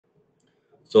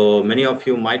So many of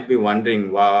you might be wondering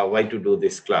why to do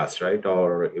this class, right?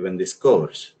 Or even this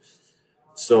course.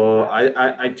 So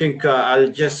I think I'll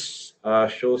just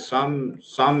show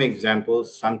some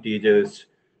examples, some teachers,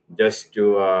 just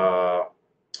to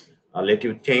let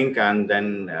you think and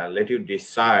then let you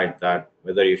decide that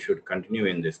whether you should continue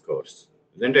in this course,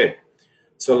 isn't it?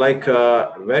 So like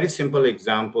a very simple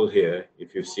example here,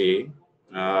 if you see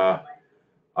uh,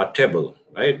 a table,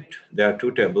 right? There are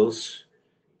two tables,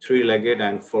 three-legged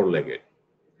and four-legged.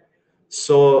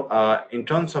 So in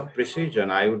terms of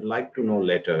precision, I would like to know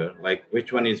later, like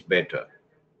which one is better.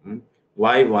 Hmm?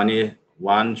 Why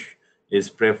one is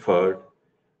preferred.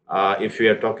 If we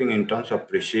are talking in terms of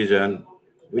precision,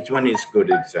 which one is good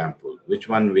example? Which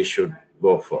one we should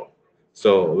go for?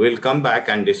 So we'll come back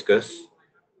and discuss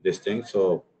this thing.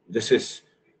 So this is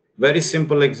very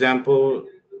simple example.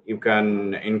 You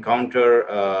can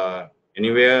encounter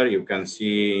anywhere. You can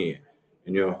see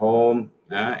in your home,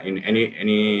 in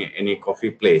any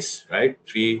coffee place, right?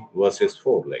 Three versus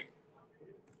four, like.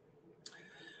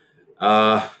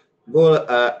 Uh,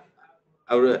 go.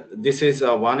 This is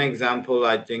one example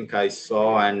I think I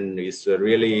saw, and it's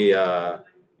really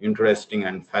interesting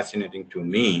and fascinating to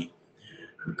me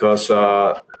because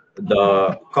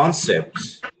the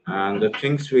concepts and the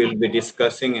things we'll be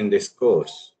discussing in this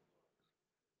course,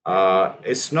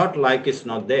 it's not like it's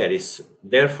not there. It's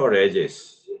there for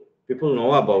ages. People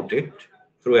know about it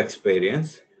through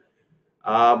experience,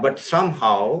 but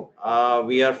somehow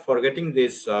we are forgetting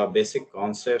these basic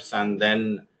concepts and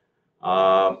then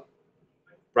uh,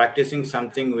 practicing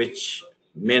something which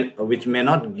may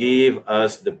not give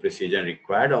us the precision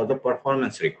required or the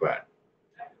performance required.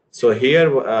 So here,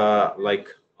 like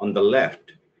on the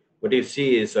left, what you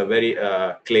see is a very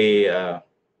clay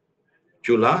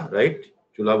chूल्हा, right?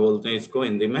 चूल्हा बोलते हैं इसको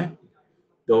हिंदी में.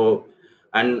 So,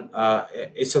 and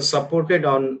it's supported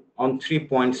on 3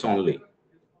 points only.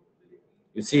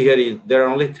 You see here, there are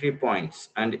only 3 points,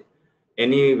 and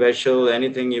any vessel,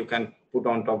 anything you can put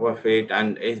on top of it,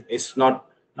 and it's not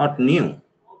new.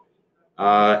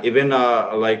 Even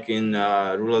like in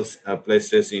rural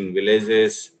places, in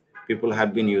villages, people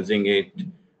have been using it.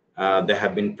 They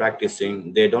have been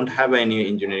practicing. They don't have any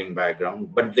engineering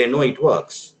background, but they know it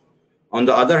works. On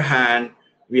the other hand,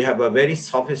 we have a very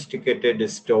sophisticated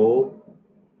stove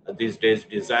these days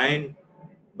design,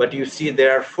 but you see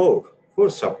there are four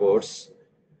supports.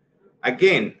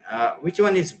 Again, which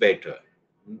one is better?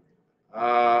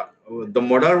 Uh, the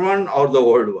modern one or the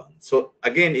old one? So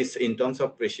again, it's in terms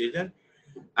of precision.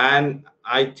 And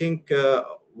I think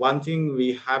one thing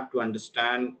we have to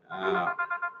understand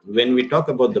when we talk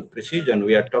about the precision,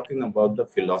 we are talking about the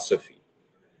philosophy.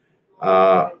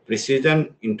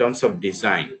 Precision in terms of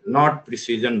design, not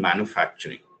precision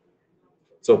manufacturing.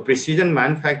 So precision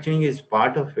manufacturing is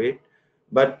part of it,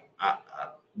 but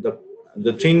the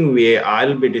the thing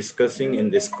I'll be discussing in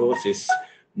this course is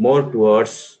more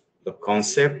towards the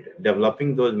concept,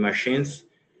 developing those machines,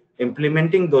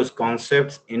 implementing those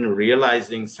concepts in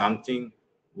realizing something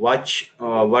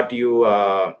what you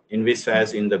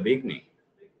envisage in the beginning,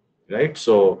 right?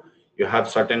 So you have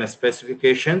certain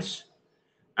specifications,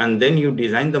 and then you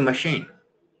design the machine,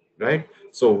 right?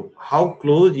 So how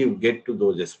close you get to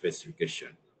those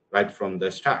specifications right from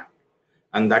the start,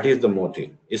 and that is the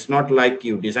motive. It's not like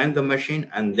you design the machine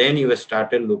and then you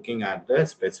started looking at the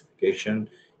specification,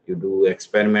 you do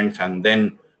experiments, and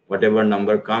then whatever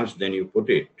number comes, then you put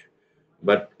it.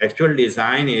 But actual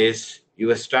design is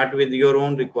you start with your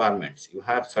own requirements. You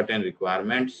have certain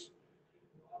requirements,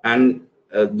 and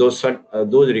those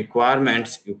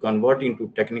requirements you convert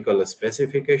into technical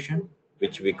specification,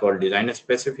 which we call design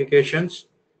specifications.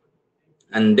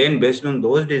 And then based on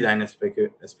those design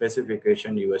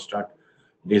specification, you will start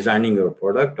designing your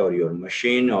product or your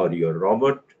machine or your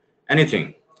robot,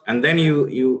 anything. And then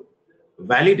you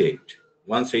validate.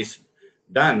 Once it's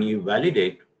done, you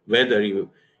validate whether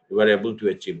you are able to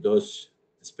achieve those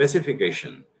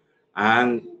specification.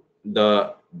 And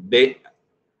the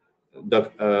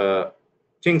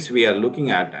things we are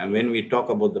looking at, and when we talk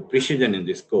about the precision in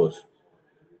this course,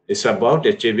 is about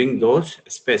achieving those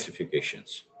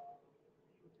specifications.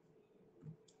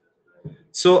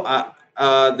 So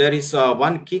there is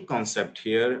one key concept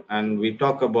here, and we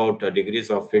talk about degrees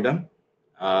of freedom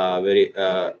very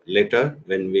later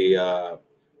when we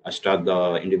start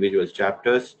the individual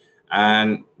chapters.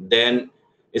 And then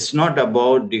it's not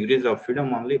about degrees of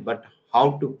freedom only, but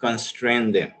how to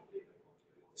constrain them.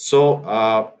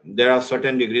 So there are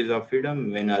certain degrees of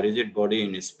freedom. When a rigid body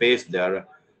in space, there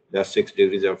are 6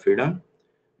 degrees of freedom.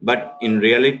 But in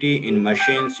reality, in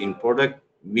machines, in product,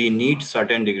 we need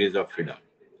certain degrees of freedom.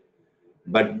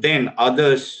 But then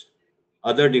others,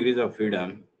 other degrees of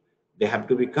freedom, they have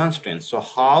to be constant. So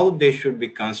how they should be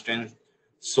constant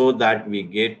so that we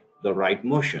get the right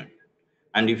motion?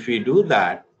 And if we do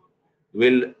that,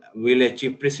 we'll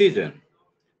achieve precision.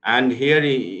 And here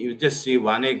you just see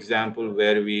one example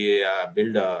where we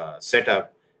build a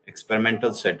setup,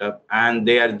 experimental setup, and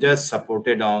they are just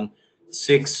supported on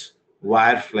 6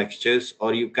 wire flexures,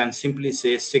 or you can simply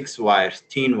say 6 wires,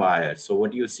 thin wires. So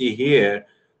what you see here,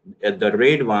 the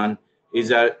red one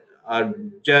is are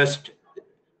just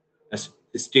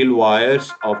steel wires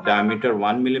of diameter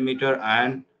 1 millimeter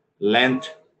and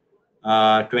length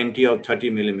 20 or 30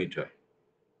 millimeter,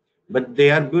 but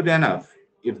they are good enough.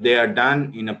 If they are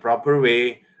done in a proper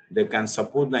way, they can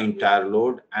support the entire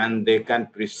load, and they can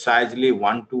precisely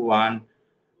one to one.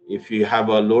 If you have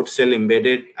a load cell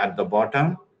embedded at the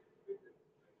bottom,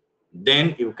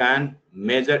 then you can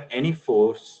measure any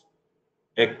force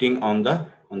acting on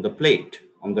the plate,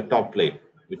 on the top plate,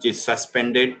 which is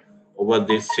suspended over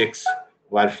these 6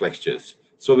 wire flexures.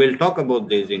 So we'll talk about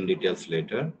these in details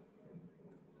later.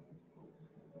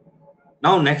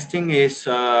 Now next thing is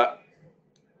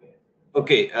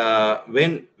okay,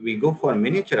 when we go for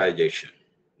miniaturization,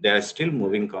 there are still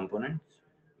moving components.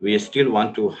 We still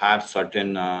want to have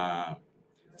certain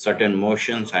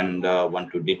motions and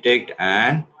want to detect,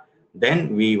 and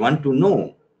then we want to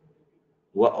know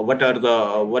what are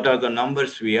the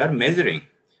numbers we are measuring.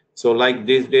 So like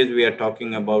these days we are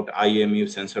talking about IMU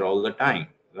sensor all the time,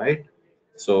 right?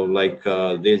 So like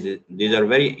these are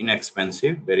very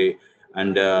inexpensive, very,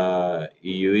 and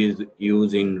you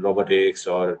use in robotics,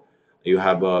 or you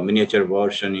have a miniature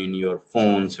version in your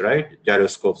phones, right?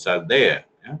 Gyroscopes are there.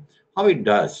 Yeah? How it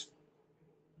does.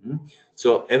 Hmm?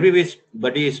 So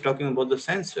everybody is talking about the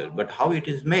sensor, but how it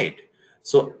is made.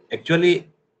 So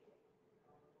actually,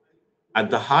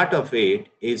 at the heart of it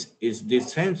is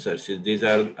these sensors. These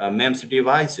are MEMS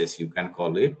devices, you can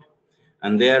call it,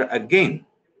 and they are again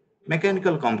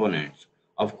mechanical components.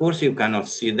 Of course, you cannot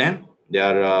see them. They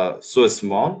are so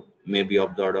small, maybe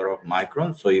of the order of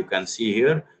micron. So you can see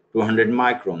here 200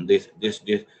 micron. This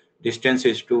distance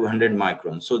is 200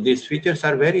 micron. So these features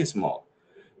are very small,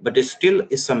 but it still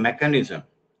is a mechanism.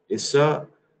 It's a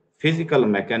physical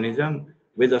mechanism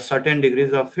with a certain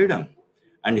degrees of freedom.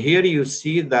 And here you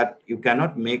see that you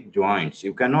cannot make joints.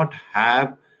 You cannot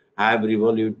have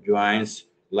revolute joints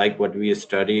like what we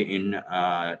study in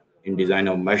design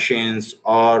of machines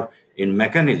or in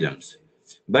mechanisms.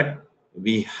 But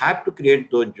we have to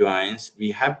create those joints.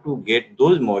 We have to get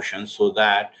those motions so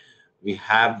that we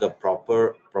have the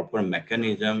proper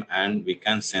mechanism, and we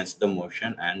can sense the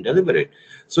motion and deliver it.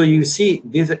 So you see,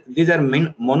 these are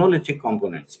monolithic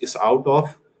components. It's out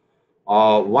of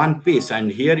one piece, and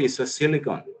here is a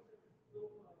silicon.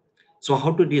 So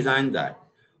how to design that?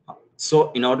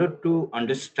 So in order to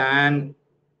understand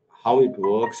how it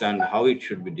works and how it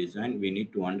should be designed, we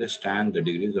need to understand the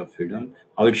degrees of freedom,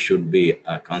 how it should be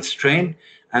constrained,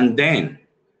 and then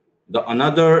the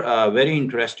another very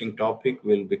interesting topic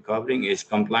we'll be covering is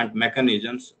compliant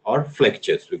mechanisms, or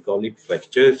flexures. We call it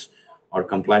flexures or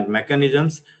compliant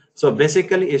mechanisms. So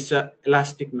basically, it's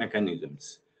elastic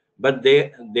mechanisms, but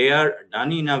they are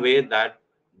done in a way that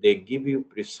they give you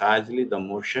precisely the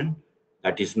motion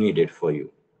that is needed for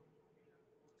you.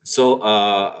 So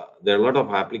there are a lot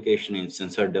of application in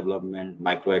sensor development,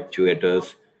 micro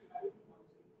actuators.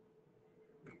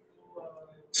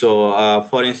 So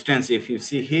for instance, if you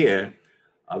see here,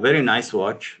 a very nice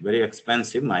watch, very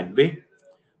expensive might be,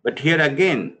 but here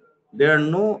again, there are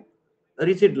no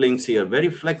rigid links here, very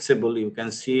flexible. You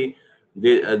can see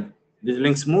these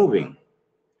links moving.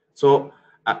 So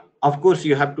of course,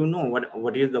 you have to know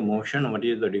what is the motion, what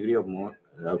is the degree of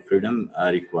freedom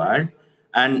required,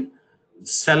 and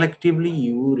selectively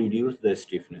you reduce the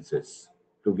stiffnesses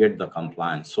to get the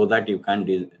compliance so that you can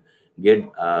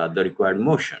get the required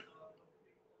motion.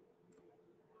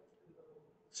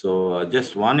 So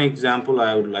just one example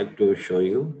I would like to show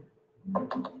you.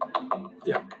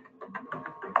 Yeah.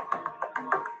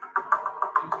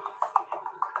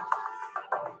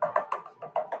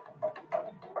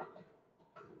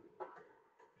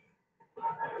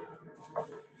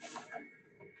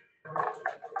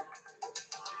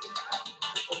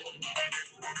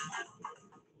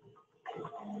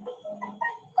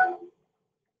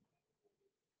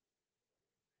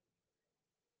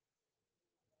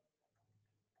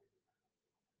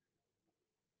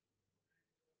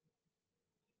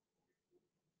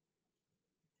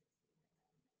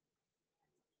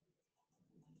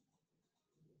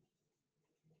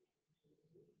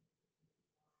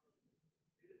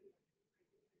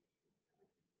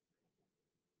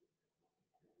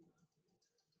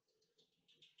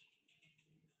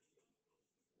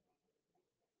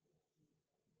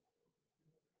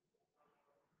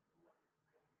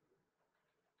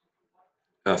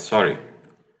 Sorry.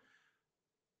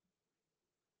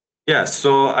 Yeah,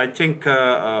 so I think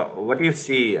what you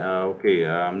see, okay,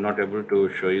 I'm not able to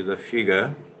show you the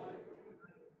figure,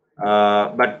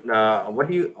 but what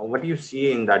you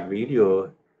see in that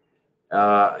video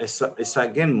it's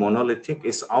again monolithic.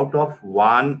 It's out of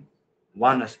one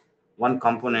one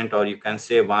component, or you can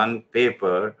say one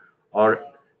paper, or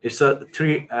it's a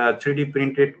 3D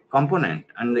printed component,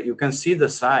 and you can see the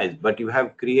size, but you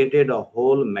have created a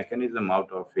whole mechanism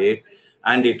out of it,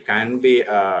 and it can be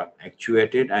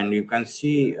actuated, and you can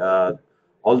see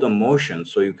all the motion,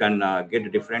 so you can get a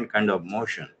different kind of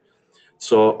motion.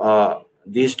 So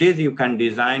these days you can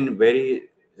design very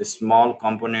small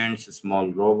components,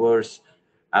 small rovers,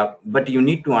 but you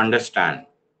need to understand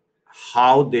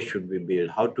how they should be built,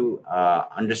 how to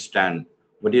understand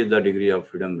what is the degree of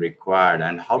freedom required,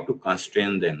 and how to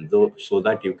constrain them, though, so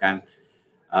that you can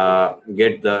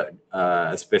get the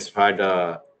specified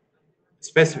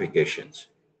specifications.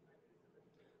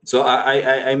 So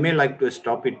I may like to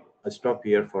stop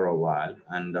here for a while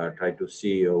and try to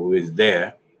see who is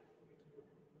there.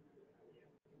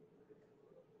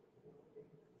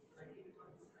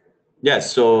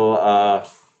 Yes. So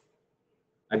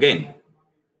again,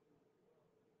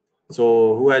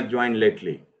 so who has joined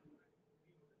lately?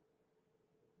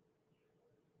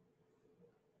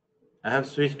 I have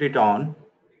switched it on,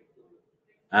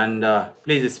 and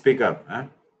please speak up.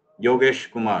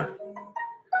 Yogesh Kumar.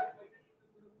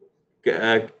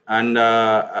 And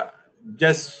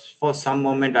just for some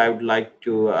moment, I would like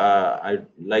to, I'd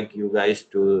like you guys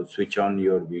to switch on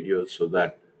your videos so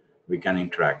that we can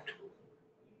interact.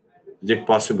 Is it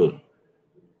possible?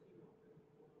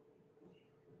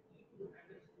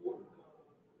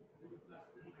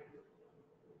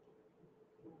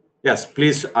 Yes,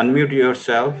 please unmute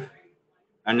yourself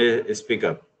and speak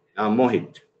up.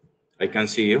 Mohit, I can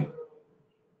see you.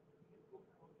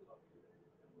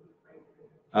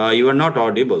 You are not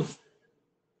audible.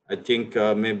 I think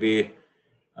maybe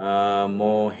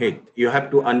Mohit, you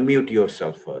have to unmute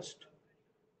yourself first.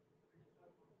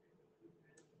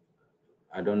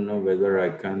 I don't know whether I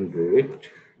can do it.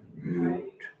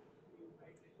 Mute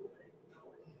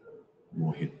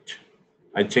Mohit.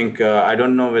 I think I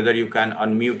don't know whether you can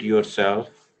unmute yourself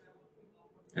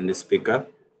and speak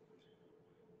up.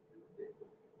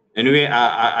 Anyway,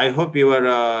 I hope you are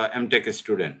a MTech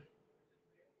student.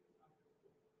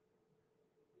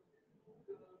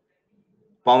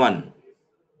 Pawan,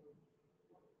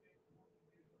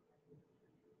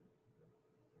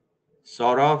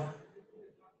 Saurav,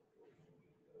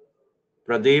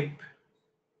 Pradeep.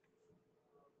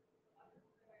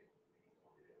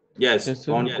 Yes, Yes,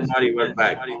 sir. Pawan Kumar, you are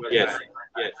back. Yes,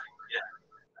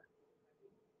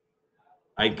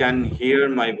 I can hear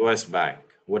my voice back.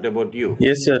 What about you?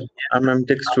 Yes, sir. I'm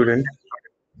M.Tech student.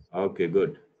 Okay,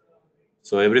 good.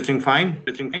 So everything fine?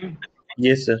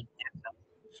 Yes, sir.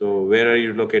 So where are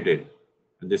you located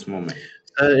at this moment?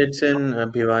 Sir, it's in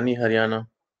Bhiwani, Haryana.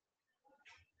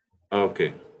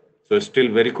 Okay. So it's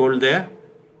still very cold there?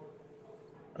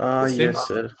 Still? Yes,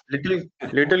 sir.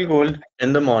 Little cold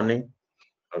in the morning.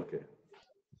 Okay.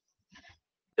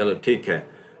 चलो ठीक है.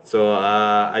 So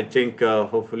I think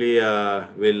hopefully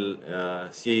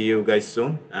we'll see you guys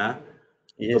soon.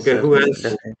 Yes, Okay, sir. who else?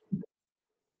 Definitely.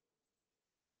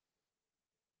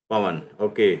 Pawan.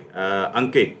 Okay,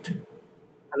 Ankit.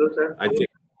 Hello, sir. I think.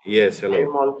 Yes. I am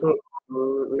Hello. also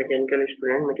mechanical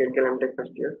student, mechanical MTech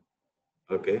first year.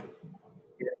 Okay.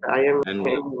 Yes, I am And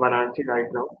in Varanasi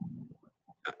right now.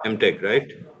 MTech,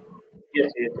 right? Yes,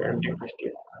 yes, MTech first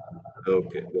year.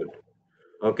 Okay. Good.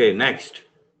 Okay. Next,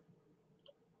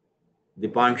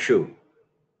 Dipanshu.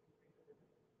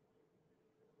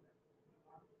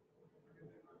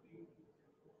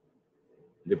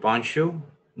 Dipanshu.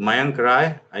 Mayank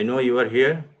Rai. I know you are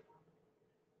here.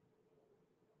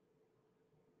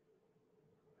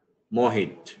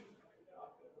 Mohit.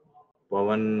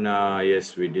 Pawan.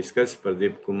 Yes, we discussed.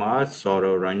 Pradeep Kumar.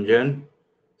 Saurav Ranjan.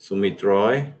 Sumit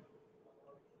Roy.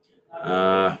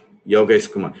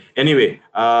 Yogesh Kumar. Anyway,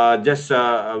 just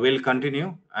we'll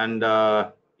continue. And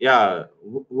yeah,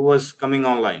 who was coming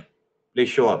online? Please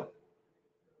show up.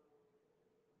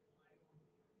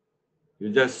 You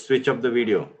just switch up the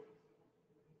video.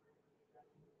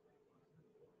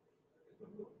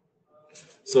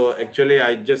 So actually,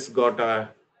 I just got a.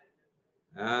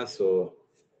 So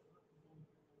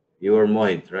you are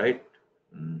Mohit, right?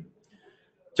 Mm.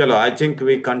 Chalo, I think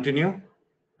we continue,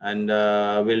 and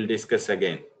we'll discuss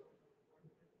again.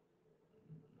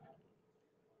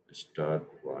 Start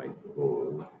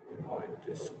whiteboard.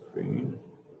 White screen.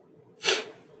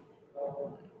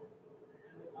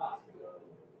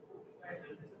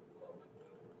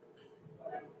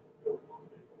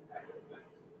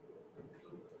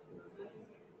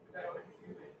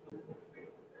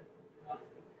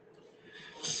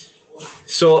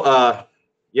 So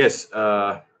yes,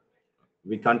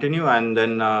 we continue, and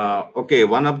then okay,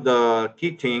 one of the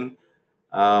key thing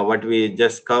what we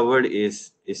just covered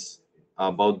is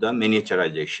about the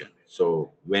miniaturization.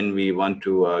 So when we want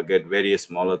to get very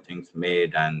smaller things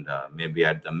made, and maybe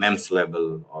at the MEMS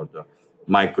level or the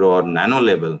micro or nano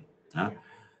level,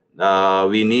 uh,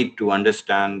 we need to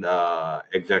understand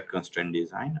exact constraint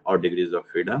design or degrees of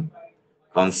freedom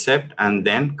concept, and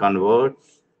then convert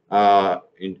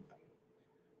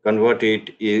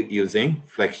it using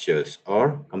flexures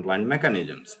or compliant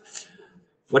mechanisms.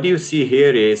 What you see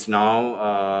here is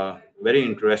now very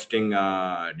interesting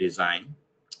design,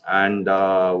 and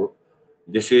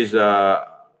this is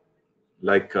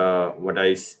like what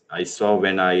I saw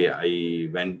when I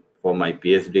went for my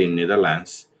PhD in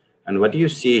Netherlands. And what you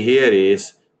see here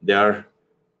is there are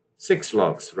six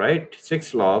logs, right?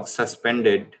 Six logs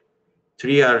suspended.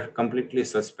 Three are completely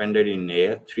suspended in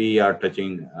air. Three are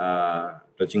touching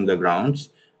the grounds,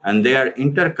 and they are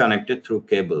interconnected through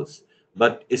cables.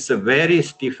 But it's a very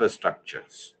stiffer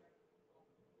structures.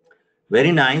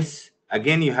 Very nice.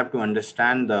 Again, you have to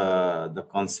understand the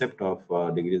concept of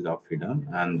degrees of freedom,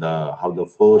 and how the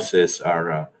forces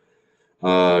are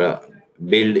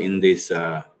built in these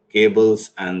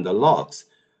cables and the logs.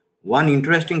 One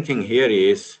interesting thing here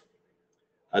is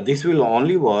this will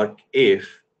only work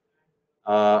if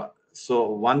so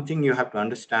one thing you have to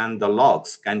understand, the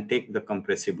logs can take the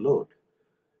compressive load.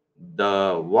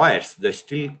 The wires, the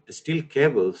steel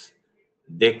cables,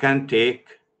 they can take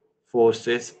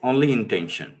forces only in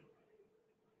tension,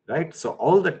 right? So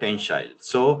all the tensile.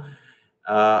 So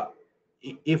uh,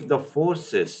 if the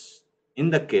forces in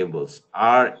the cables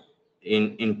are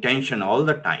in tension all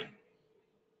the time,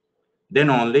 then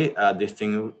only this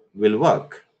thing will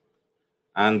work.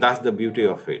 And that's the beauty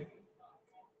of it.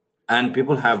 And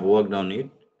people have worked on it,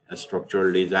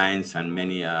 structural designs, and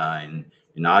many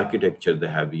in architecture they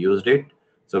have used it.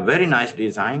 So very nice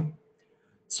design.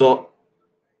 So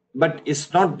but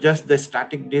it's not just the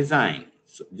static design.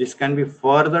 So this can be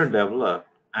further developed,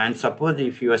 and suppose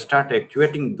if you start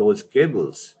actuating those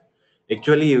cables,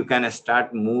 actually you can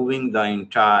start moving the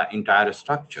entire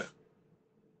structure,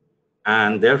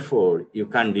 and therefore you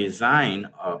can design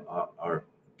a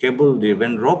cable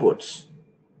driven robots.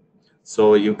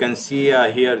 So you can see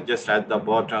here just at the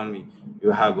bottom,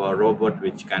 you have a robot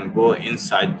which can go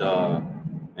inside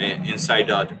inside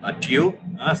a tube,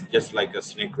 just like a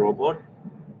snake robot.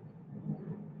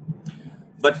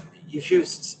 But if you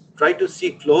try to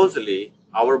see closely,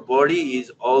 our body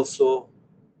is also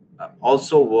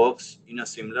works in a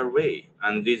similar way,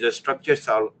 and these structures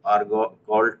called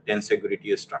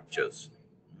tensegrity structures.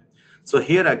 So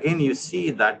here again, you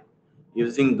see that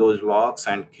using those locks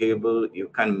and cable, you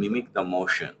can mimic the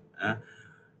motion.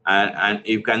 And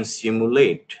you can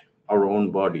simulate our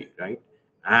own body, right?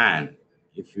 And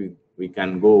if we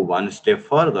can go one step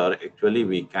further, actually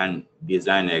we can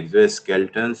design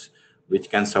exoskeletons which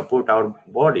can support our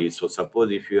body. So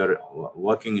suppose if you are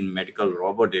working in medical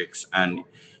robotics, and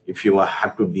if you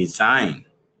have to design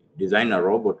a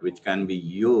robot which can be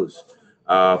used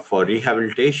for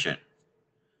rehabilitation,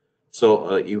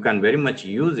 so you can very much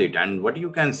use it. And what you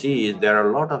can see is there are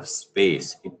a lot of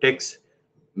space. It takes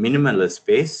minimal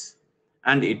space,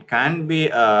 and it can be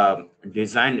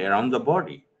designed around the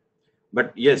body.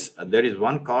 But yes, there is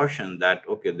one caution that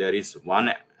okay, there is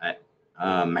one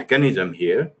mechanism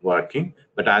here working,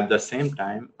 but at the same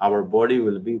time our body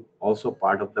will be also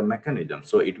part of the mechanism,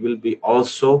 so it will be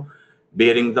also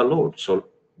bearing the load. So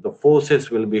the forces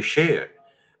will be shared.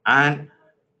 And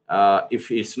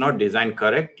if it's not designed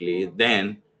correctly,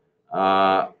 then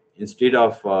instead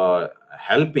of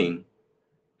helping,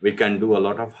 we can do a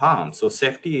lot of harm. So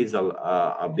safety is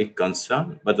a big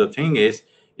concern. But the thing is,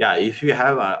 yeah, if you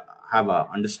have a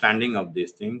understanding of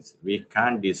these things, we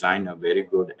can design a very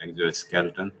good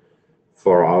exoskeleton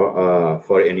for our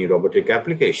for any robotic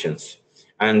applications.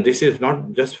 And this is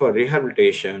not just for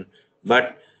rehabilitation,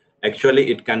 but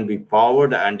actually it can be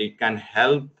powered, and it can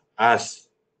help us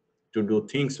to do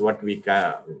things what we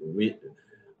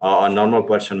a normal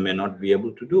person may not be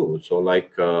able to do. So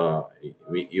like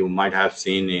you might have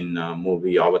seen in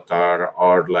movie Avatar,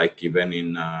 or like even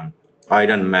in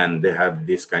Iron Man, they have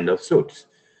this kind of suits.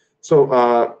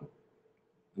 So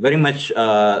very much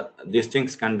these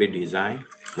things can be designed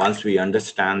once we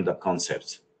understand the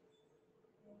concepts.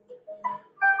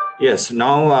 Yes,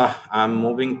 now I'm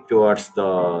moving towards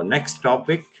the next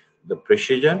topic, the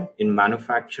precision in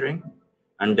manufacturing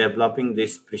and developing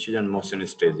these precision motion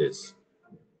stages.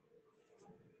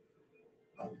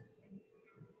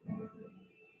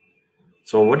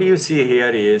 So what you see here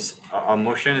is a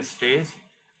motion stage,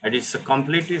 and it's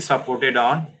completely supported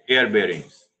on air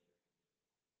bearings.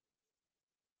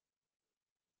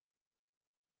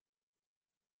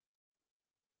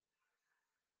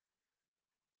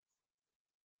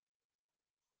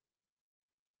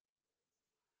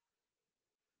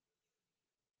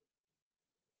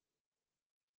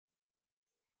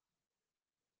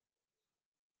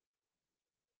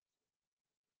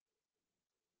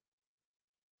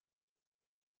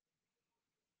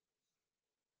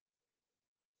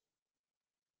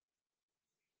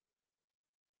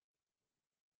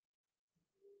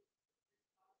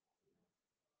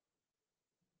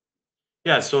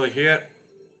 Yeah, so here,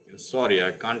 sorry,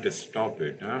 I can't stop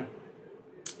it. Huh?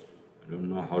 I don't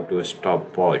know how to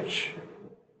stop pause.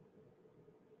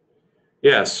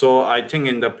 Yeah, so I think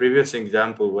in the previous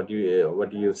example, what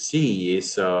you see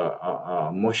is a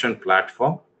motion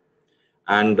platform,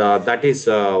 and that is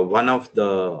one of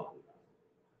the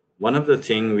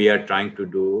thing we are trying to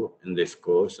do in this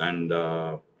course. And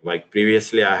like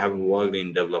previously, I have worked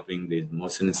in developing these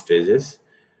motion stages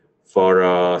for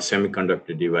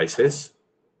semiconductor devices,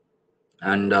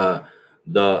 and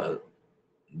the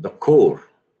the core,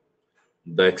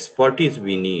 the expertise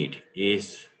we need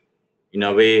is in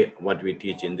a way what we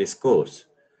teach in this course.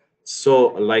 So,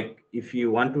 like if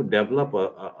you want to develop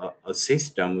a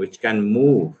system which can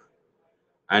move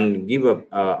and give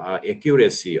a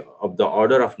accuracy of the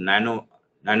order of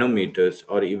nanometers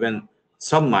or even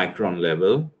sub-micron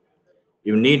level,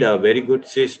 you need a very good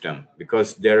system,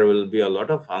 because there will be a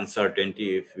lot of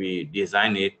uncertainty if we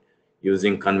design it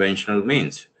using conventional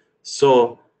means.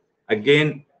 So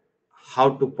again, how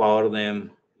to power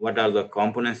them, what are the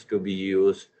components to be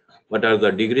used, what are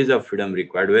the degrees of freedom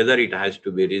required, whether it has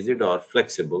to be rigid or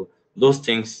flexible, those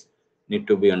things need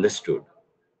to be understood.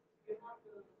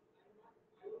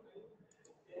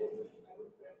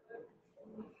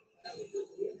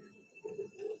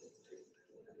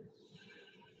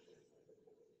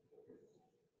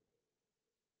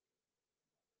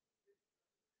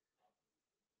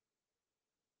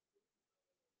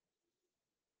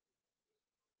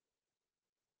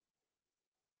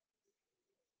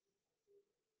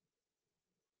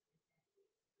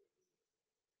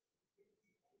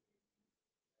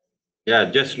 Yeah,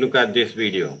 just look at this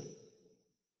video.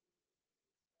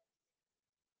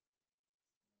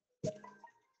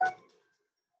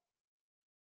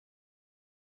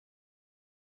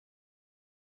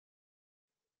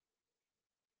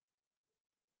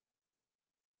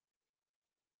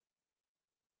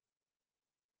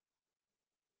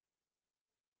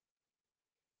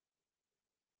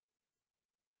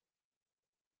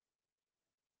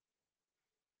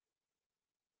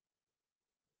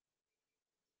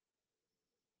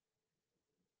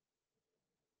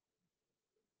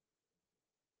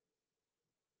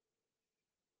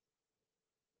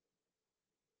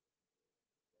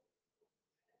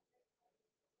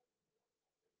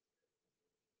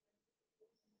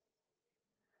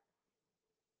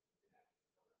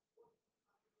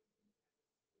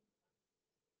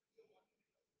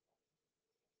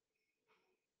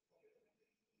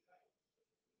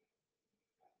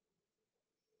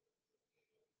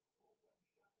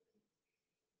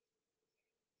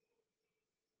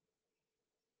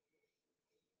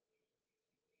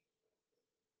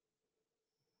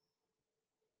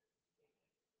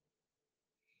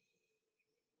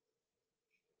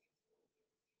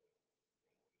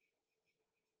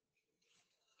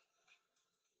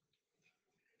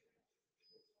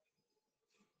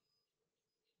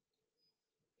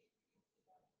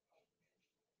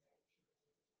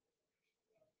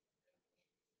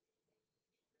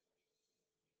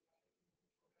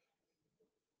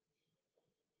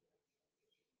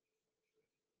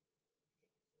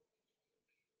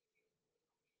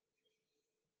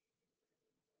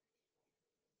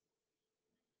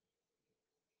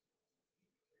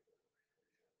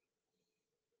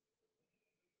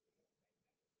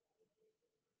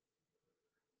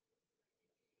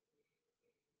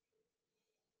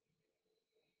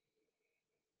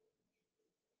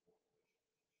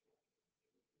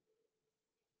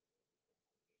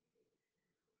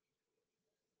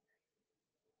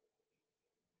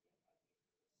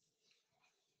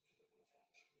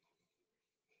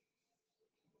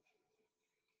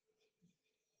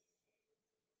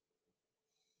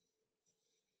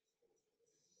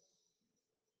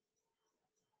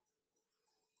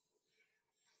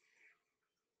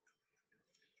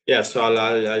 Yeah, so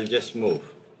I'll just move.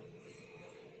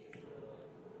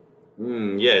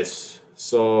 Yes.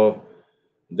 So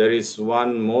there is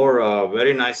one more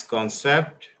very nice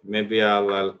concept. Maybe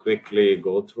I'll quickly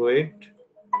go through it.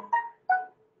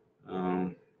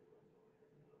 Um,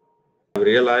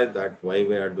 realized that why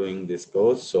we are doing this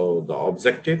course. So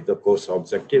the course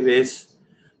objective is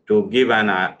to give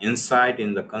an insight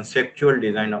in the conceptual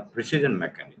design of precision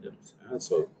mechanisms.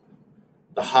 So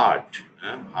the heart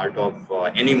of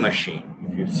any machine,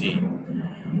 if you see,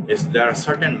 is there are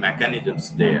certain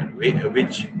mechanisms there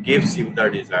which gives you the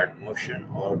desired motion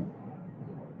or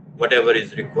whatever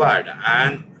is required,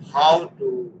 and how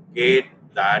to get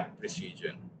that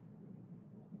precision,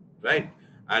 right?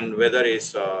 And whether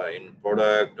it's in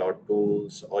product or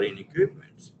tools or in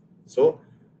equipments. So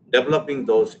developing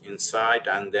those insight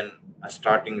and then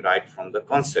starting right from the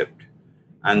concept,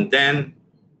 and then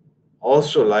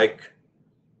also like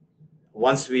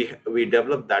once we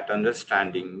develop that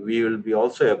understanding, we will be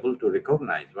also able to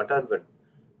recognize what are the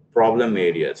problem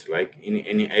areas, like in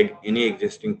any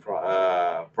existing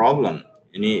problem,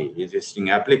 any existing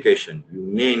application. You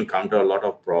may encounter a lot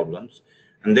of problems,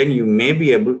 and then you may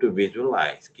be able to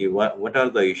visualize okay, what are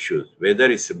the issues, whether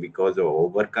it's because of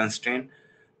over constraint,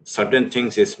 certain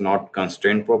things is not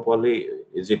constrained properly,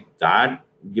 is it that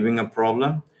giving a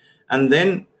problem, and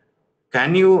then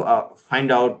can you find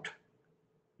out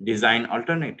design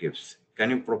alternatives? Can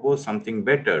you propose something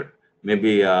better,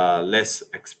 maybe less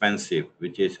expensive,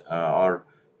 which is or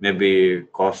maybe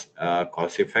cost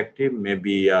effective,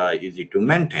 maybe easy to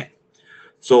maintain?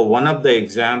 So one of the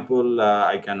example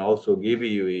I can also give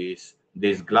you is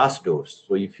these glass doors.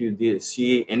 So if you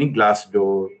see any glass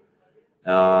door,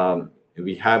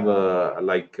 we have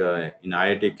like in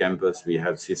IIT campus we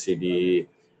have CCD.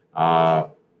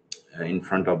 In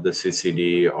front of the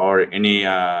CCD or any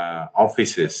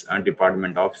offices and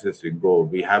department offices we go,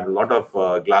 we have a lot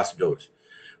of glass doors,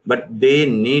 but they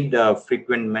need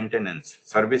frequent maintenance,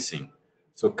 servicing.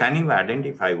 So can you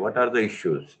identify what are the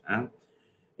issues?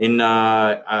 In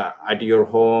at your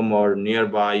home or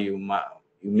nearby, you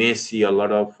may see a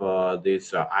lot of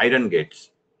these iron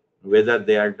gates, whether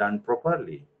they are done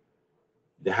properly.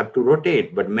 They have to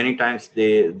rotate, but many times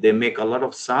they make a lot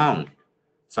of sound.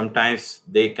 Sometimes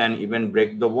they can even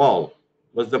break the wall.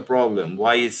 What's the problem?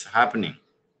 Why is happening?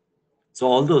 So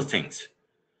all those things.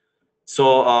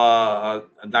 So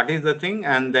that is the thing.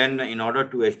 And then in order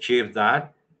to achieve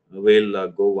that, we'll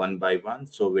go one by one.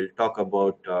 So we'll talk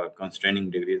about constraining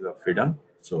degrees of freedom.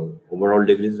 So overall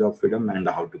degrees of freedom and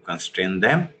how to constrain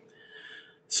them.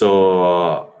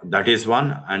 So that is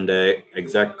one, and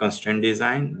exact constraint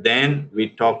design. Then we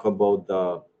talk about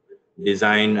the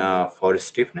design for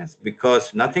stiffness,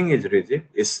 because nothing is rigid.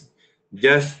 It's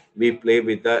just we play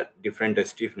with the different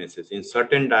stiffnesses. In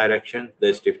certain direction,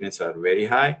 the stiffness are very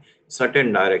high.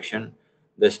 Certain direction,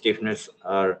 the stiffness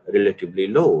are relatively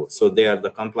low. So they are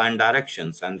the compliant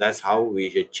directions, and that's how we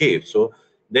achieve. So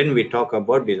then we talk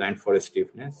about design for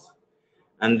stiffness,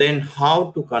 and then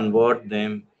how to convert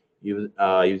them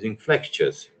using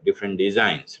flexures, different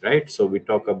designs, right? So we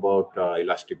talk about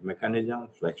elastic mechanism,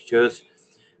 flexures,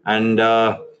 and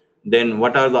then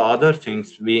what are the other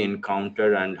things we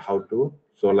encounter and how to.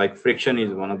 So like friction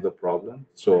is one of the problem,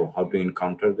 so how to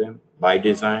encounter them by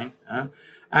design.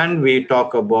 And we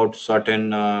talk about certain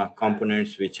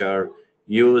components which are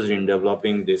used in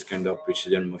developing this kind of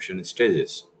precision motion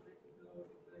stages.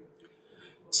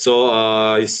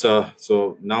 So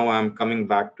so now I'm coming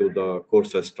back to the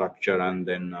course structure, and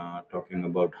then talking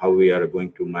about how we are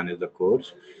going to manage the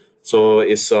course. So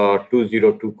it's a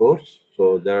 202 course.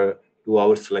 So there are 2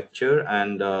 hours lecture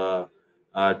and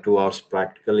 2 hours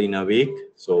practical in a week.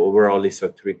 So overall it's a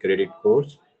 3 credit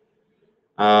course.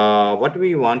 What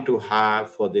we want to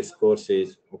have for this course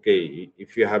is, okay,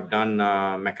 if you have done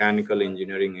mechanical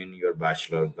engineering in your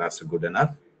bachelor, that's good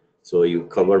enough. So you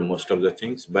cover most of the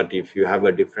things. But if you have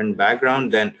a different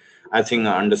background, then I think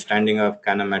understanding of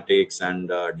kinematics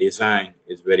and design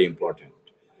is very important.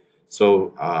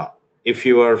 So if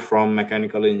you are from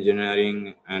mechanical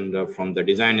engineering and from the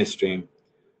design stream,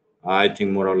 I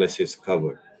think more or less is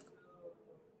covered.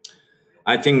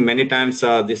 I think many times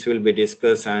this will be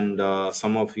discussed, and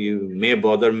some of you may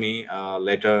bother me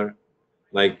later,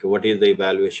 like what is the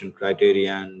evaluation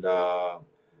criteria and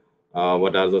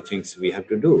what are the things we have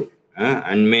to do.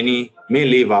 And many may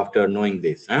leave after knowing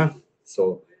this.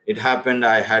 So it happened,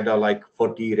 I had like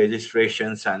 40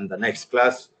 registrations, and the next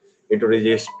class it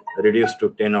reduced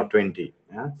to 10 or 20.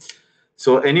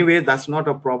 So anyway, that's not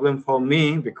a problem for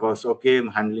me, because okay, I'm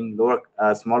handling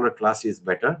smaller class is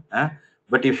better.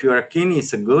 But if you are keen,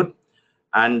 it's a good.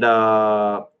 And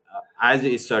as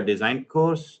it's a design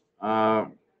course,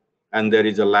 and there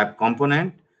is a lab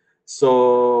component,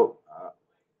 so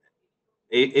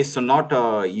it's not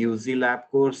a UZ lab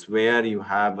course where you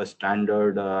have a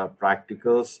standard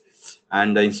practicals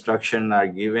and the instruction are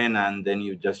given and then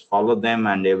you just follow them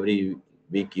and every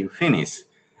week you finish.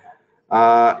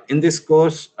 In this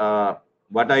course,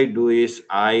 what I do is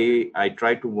I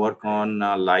try to work on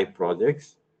live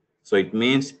projects. So it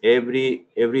means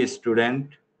every student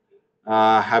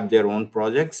have their own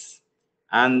projects,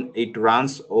 and it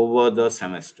runs over the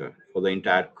semester for the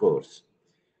entire course.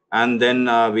 And then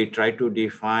we try to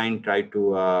define, try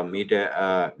to meet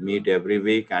every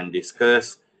week and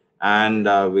discuss, and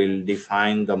we'll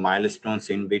define the milestones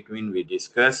in between. We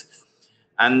discuss,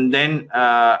 and then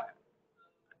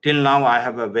till now I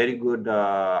have a very good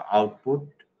output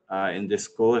in this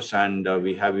course, and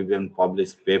we have even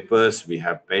published papers. We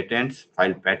have patents,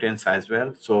 filed patents as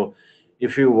well. So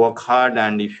if you work hard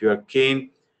and if you are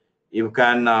keen, you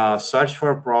can search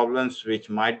for problems which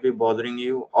might be bothering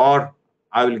you, or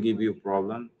I will give you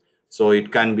problem. So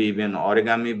it can be even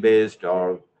origami based,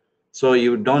 or so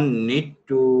you don't need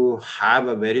to have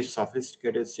a very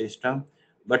sophisticated system,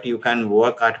 but you can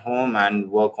work at home and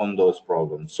work on those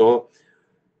problems. So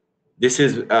this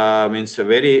is means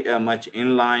very much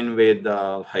in line with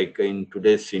like in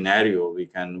today's scenario, we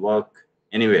can work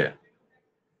anywhere.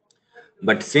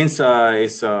 But since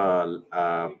it's a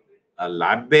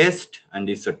lab based and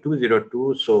it's a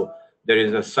 202, so there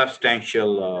is a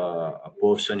substantial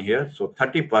portion here. So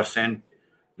 30%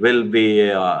 will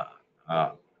be uh,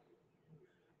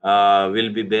 uh,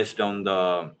 will be based on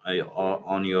the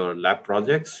on your lab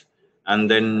projects, and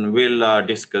then we'll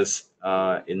discuss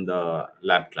in the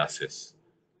lab classes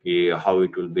how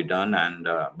it will be done. And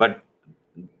but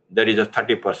there is a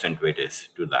 30%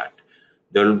 weightage to that.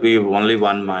 There will be only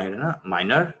one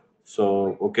minor.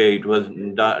 So okay, it was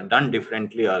done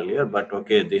differently earlier, but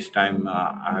okay, this time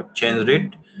I have changed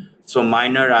it. So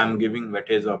minor, I'm giving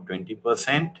weightage of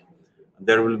 20%.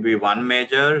 There will be one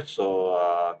major,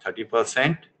 so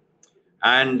 30%,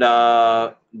 and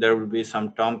there will be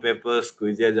some term papers,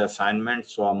 quizzes,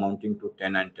 assignments, so amounting to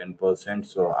 10 and 10%.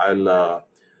 So I'll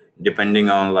depending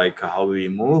on like how we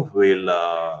move,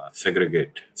 we'll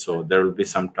segregate. So there will be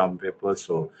some term papers,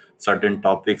 so certain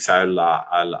topics I'll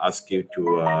ask you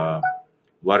to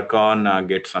work on,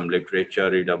 get some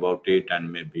literature, read about it,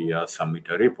 and maybe submit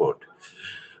a report.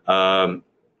 um,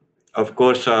 of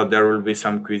course, there will be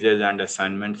some quizzes and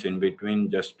assignments in between,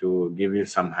 just to give you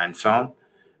some hands-on,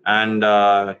 and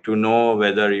to know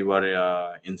whether you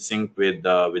are in sync with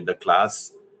the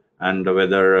class, and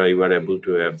whether you are able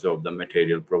to absorb the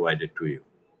material provided to you.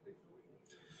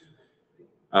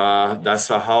 That's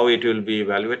how it will be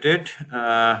evaluated.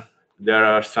 There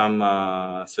are some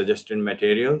suggested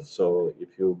materials. So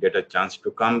if you get a chance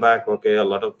to come back, okay, a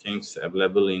lot of things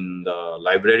available in the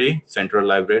library, central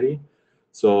library.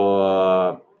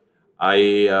 So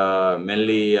I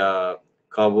mainly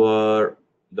cover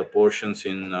the portions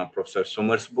in Professor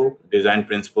Sumer's book, Design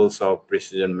Principles of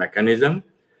Precision Mechanism,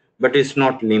 but it's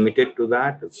not limited to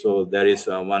that. So there is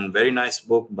one very nice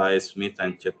book by Smith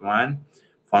and Chetwan,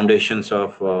 Foundations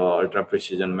of Ultra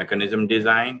Precision Mechanism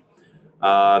Design.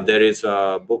 There is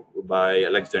a book by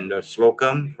Alexander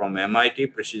Slocum from MIT,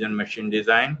 Precision Machine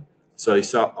Design. So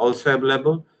it's also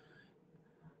available.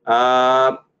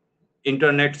 Uh,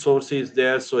 Internet source is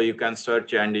there, so you can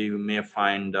search and you may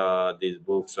find these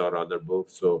books or other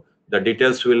books. So the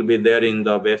details will be there in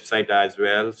the website as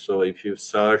well. So if you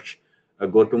search,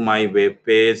 go to my web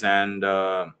page and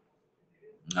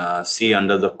see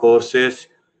under the courses,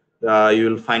 you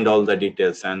will find all the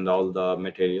details and all the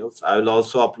materials. I will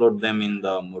also upload them in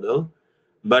the Moodle,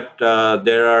 but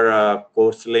there are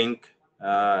course link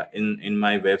in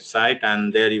my website,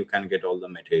 and there you can get all the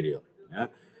material. Yeah,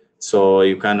 so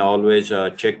you can always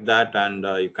check that, and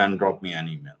you can drop me an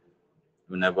email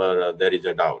whenever there is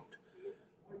a doubt.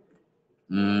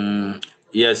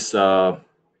 Yes,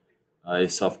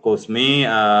 it's of course me,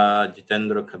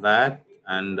 Jitendra Khadat,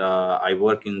 and I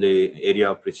work in the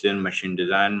area of precision machine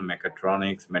design,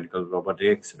 mechatronics, medical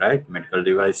robotics, right, medical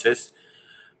devices.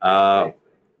 Uh,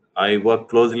 I work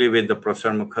closely with the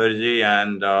Professor Mukherjee,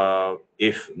 and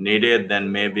if needed,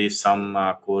 then maybe some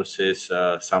courses,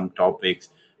 some topics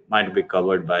might be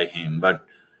covered by him. But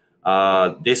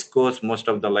this course, most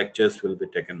of the lectures will be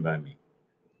taken by me,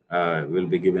 will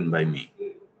be given by me.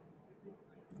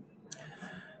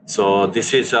 So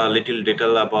this is a little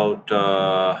detail about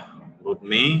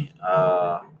me.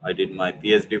 I did my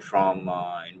PhD from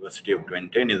University of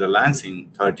Twente, Netherlands in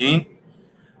 13.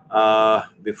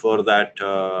 Before that,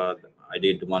 I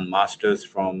did one master's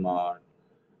from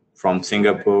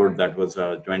Singapore. That was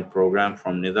a joint program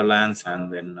from Netherlands,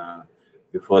 and then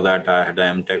before that, I had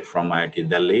an MTech from IIT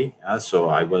Delhi. So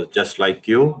I was just like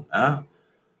you,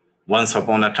 once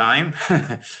upon a time,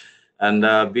 and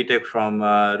BTech from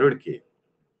Roorkee.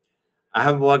 I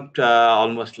have worked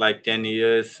almost like 10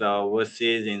 years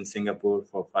overseas in Singapore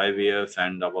for 5 years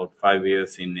and about 5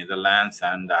 years in Netherlands,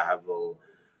 and I have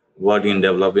worked in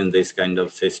developing this kind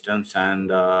of systems, and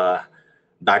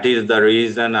that is the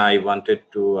reason I wanted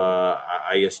to.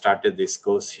 I started this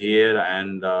course here,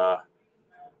 and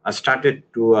I started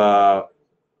to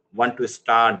want to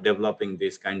start developing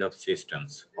these kind of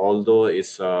systems. Although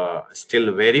it's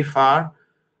still very far,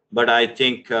 but I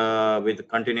think with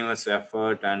continuous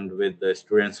effort and with the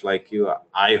students like you,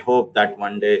 I hope that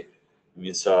one day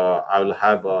means I will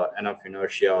have enough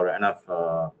inertia or enough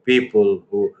people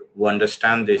who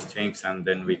understand these things, and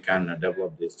then we can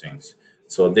develop these things.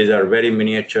 So these are very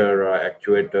miniature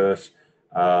actuators,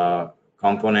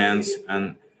 components,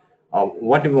 and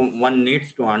what one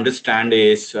needs to understand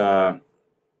is uh,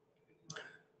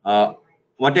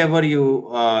 whatever you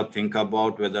think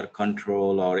about, whether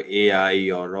control or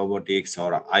AI or robotics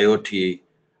or IoT,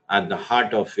 at the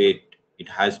heart of it, it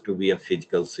has to be a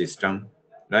physical system,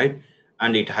 right?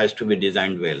 And it has to be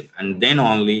designed well. And then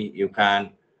only you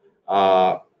can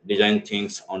design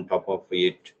things on top of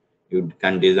it. You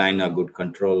can design a good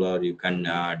controller, you can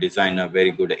design a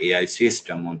very good AI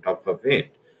system on top of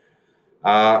it.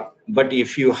 But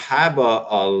if you have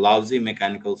a lousy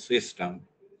mechanical system,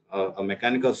 a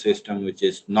mechanical system which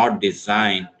is not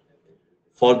designed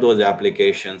for those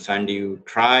applications, and you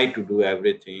try to do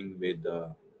everything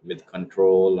with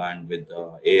control and with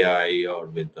the AI or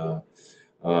with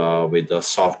the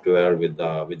software, with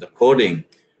the coding,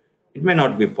 it may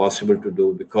not be possible to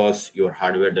do because your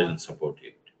hardware doesn't support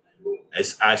it.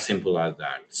 It's as simple as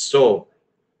that. So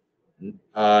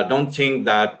don't think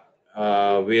that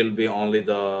we'll be only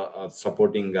the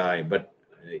supporting guy, but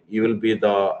you will be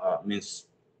the means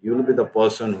you will be the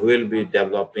person who will be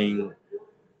developing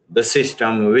the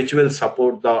system which will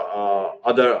support the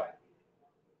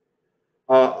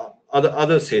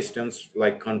other systems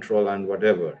like control and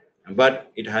whatever.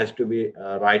 But it has to be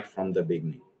right from the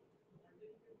beginning.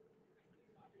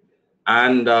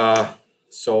 And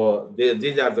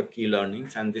these are the key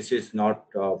learnings, and this is not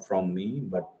from me,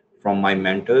 but from my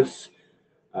mentors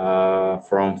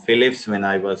from Philips when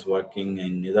I was working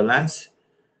in Netherlands.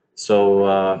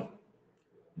 So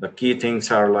the key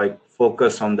things are like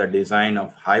focus on the design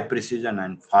of high precision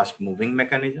and fast moving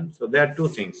mechanisms. So there are two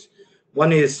things.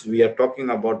 One is we are talking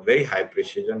about very high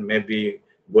precision, maybe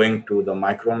going to the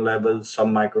micron level,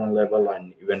 sub-micron level,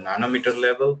 and even nanometer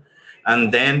level.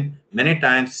 And then many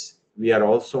times we are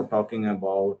also talking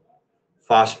about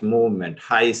fast movement,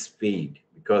 high speed,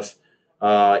 because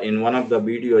in one of the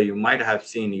video you might have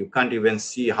seen, you can't even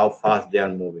see how fast they are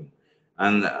moving,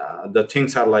 and the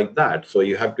things are like that. So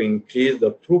you have to increase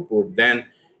the throughput, then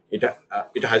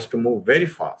it has to move very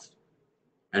fast.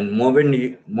 And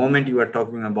moment you are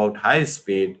talking about high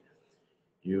speed,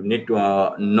 you need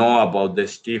to know about the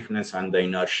stiffness and the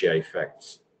inertia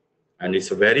effects, and it's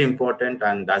very important,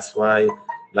 and that's why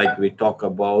like we talk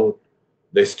about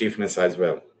the stiffness as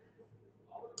well.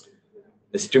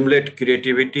 Stimulate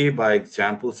creativity by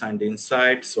examples and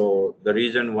insights. So the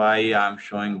reason why I'm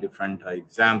showing different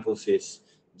examples is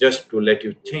just to let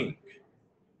you think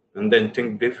and then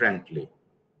think differently.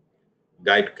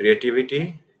 Guide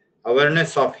creativity,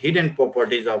 awareness of hidden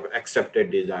properties of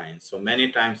accepted design. So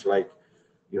many times, like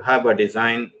you have a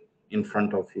design in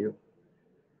front of you.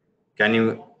 Can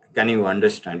you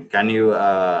understand? Can you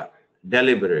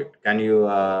deliberate? Can you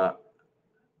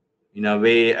in a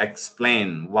way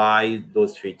explain why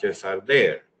those features are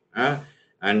there? huh?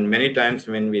 And many times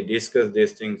when we discuss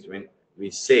these things, when we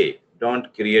say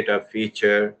don't create a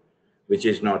feature which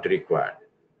is not required,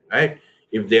 right?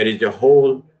 If there is a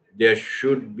hole, there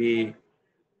should be,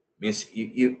 means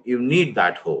you need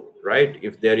that hole, right?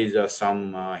 If there is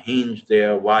some hinge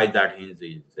there, why that hinge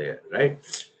is there, right?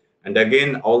 And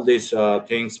again, all these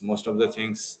things, most of the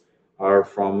things are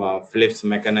from Philips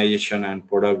mechanization and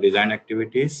product design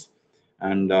activities,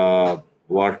 and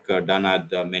work done at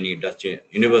the many Dutch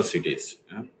universities.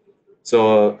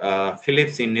 So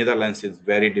Philips in Netherlands is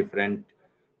very different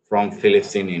from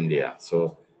Philips in India.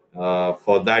 So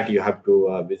for that you have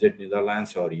to visit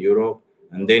Netherlands or Europe,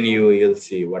 and then you will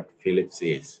see what Philips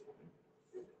is.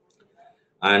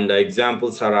 And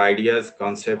examples are ideas,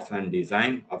 concepts, and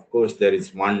design. Of course, there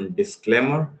is one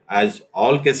disclaimer. As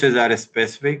all cases are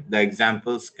specific, the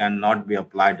examples cannot be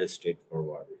applied as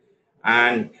straightforward.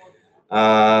 And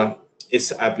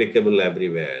it's applicable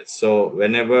everywhere. So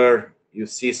whenever you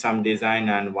see some design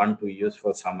and want to use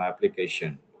for some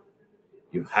application,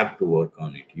 you have to work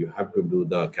on it. You have to do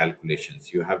the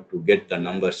calculations. You have to get the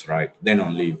numbers right. Then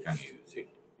only you can use it.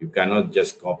 You cannot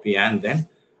just copy and then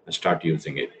start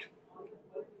using it.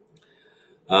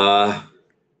 Uh,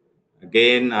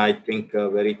 Again, I think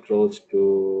very close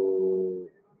to.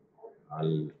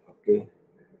 Okay,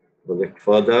 project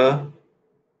further.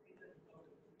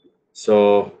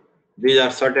 So these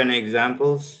are certain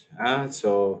examples.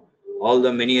 So all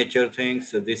the miniature things.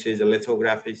 So this is a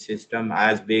lithography system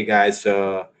as big as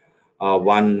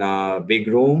one big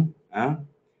room.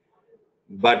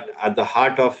 But at the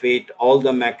heart of it, all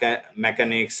the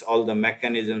mechanics, all the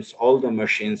mechanisms, all the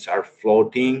machines are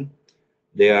floating.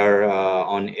 They are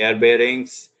on air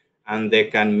bearings, and they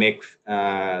can make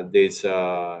these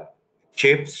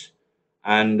chips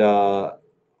and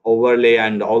overlay,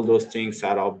 and all those things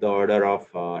are of the order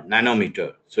of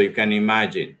nanometer. So you can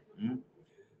imagine.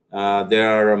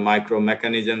 There are micro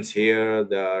mechanisms here.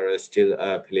 There are still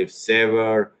Philips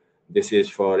Saver. This is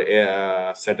for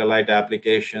satellite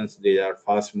applications. These are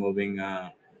fast moving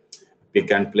pick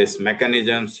and place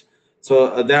mechanisms.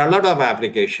 So there are a lot of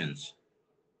applications.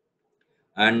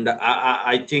 And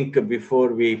I think before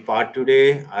we part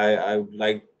today, I would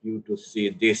like you to see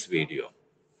this video.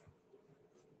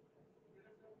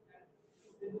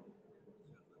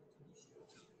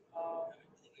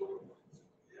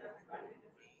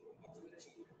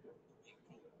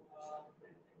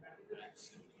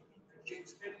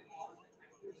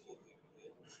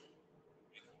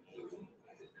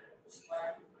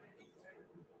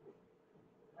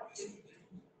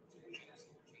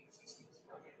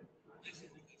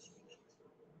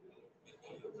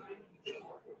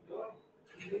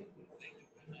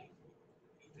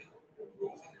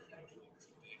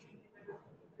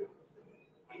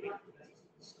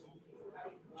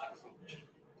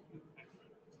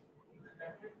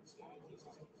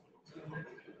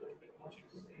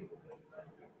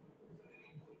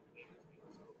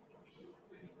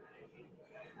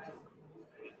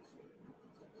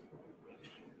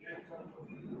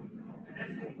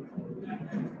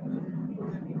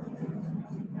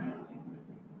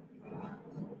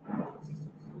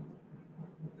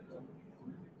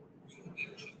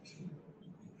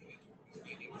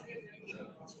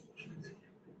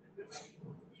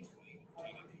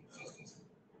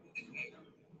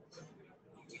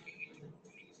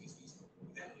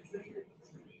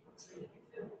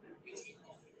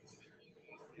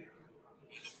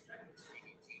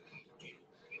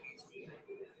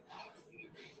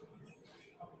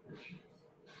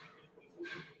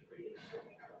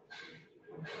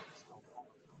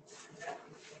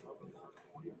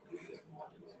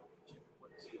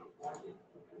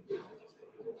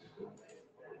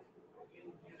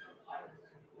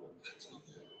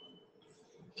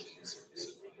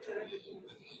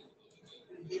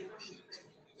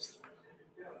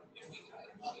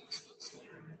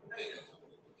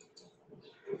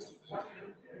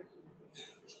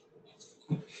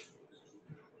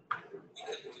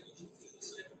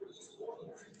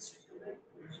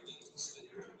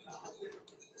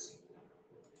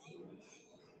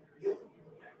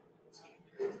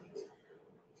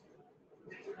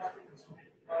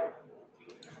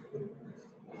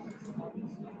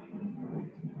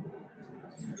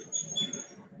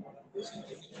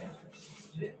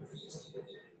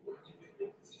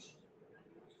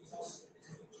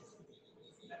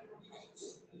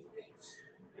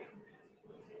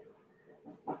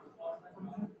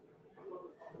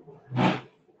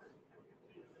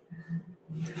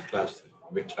 Cluster,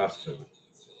 big cluster.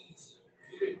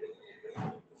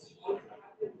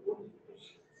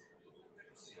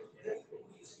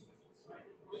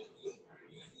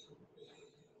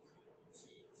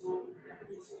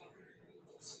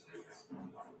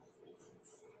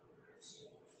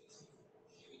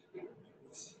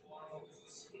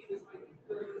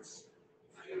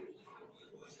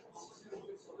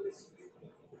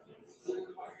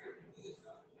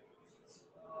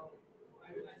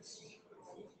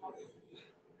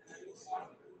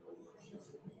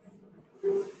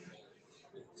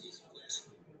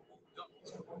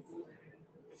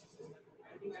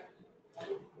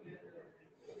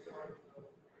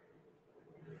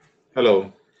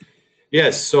 Hello.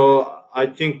 Yes. So I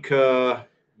think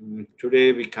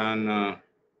today we can.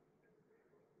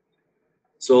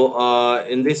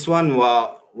 In this one,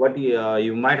 what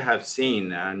you might have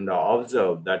seen and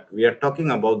observed that we are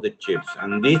talking about the chips,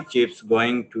 and these chips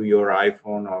going to your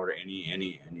iPhone or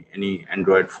any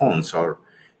Android phones or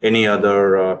any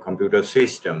other computer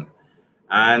system,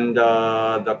 and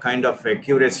the kind of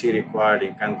accuracy required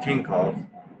you can think of,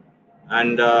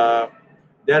 and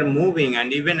they're moving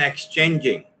and even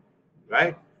exchanging,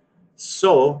 right?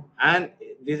 So, and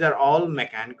these are all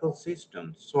mechanical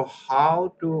systems. So,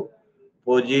 how to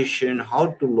position,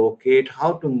 how to locate,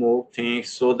 how to move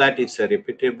things so that it's a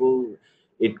repeatable,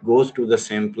 it goes to the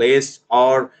same place,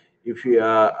 or if you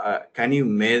can you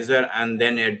measure and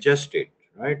then adjust it,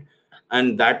 right?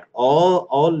 And that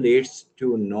all leads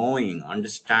to knowing,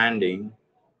 understanding,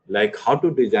 like how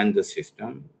to design the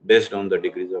system based on the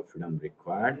degrees of freedom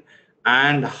required,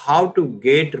 and how to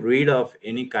get rid of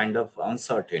any kind of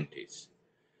uncertainties.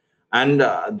 And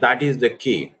that is the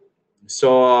key.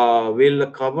 So we'll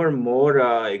cover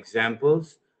more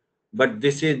examples, but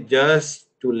this is just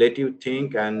to let you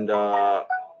think and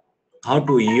how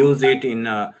to use it in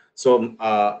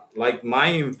like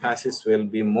my emphasis will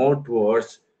be more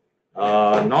towards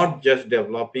not just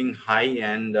developing high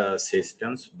end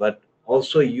systems, but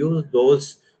also use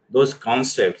those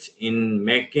concepts in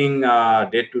making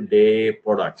day to day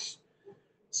products.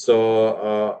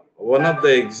 So one of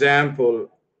the example,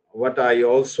 what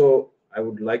I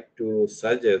would like to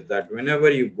suggest, that whenever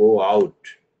you go out,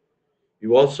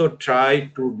 you also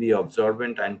try to be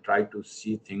observant and try to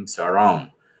see things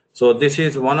around. So this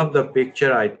is one of the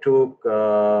picture I took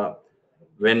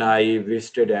when I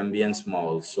visited Ambience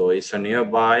Mall. So it's a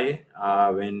nearby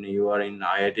when you are in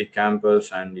IIT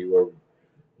campus and you are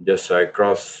just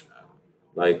across,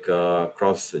 like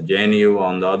across JNU.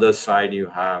 On the other side you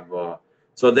have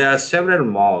so there are several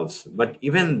malls, but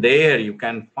even there you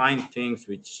can find things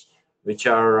which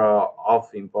are of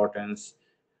importance,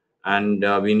 and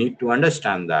we need to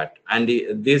understand that. And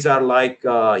these are like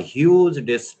huge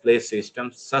display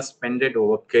systems suspended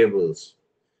over cables.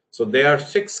 So there are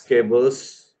six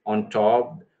cables on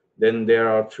top, then there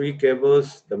are three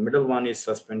cables, the middle one is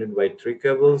suspended by three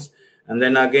cables, and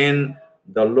then again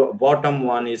the bottom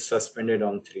one is suspended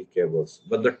on three cables,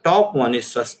 but the top one is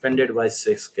suspended by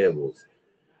six cables.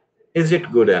 Is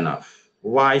it good enough?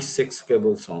 Why six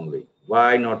cables only?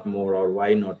 Why not more, or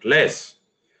why not less?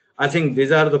 I think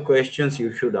these are the questions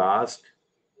you should ask,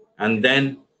 and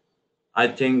then I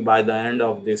think by the end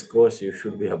of this course, you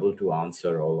should be able to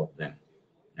answer all of them,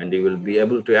 and you will be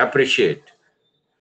able to appreciate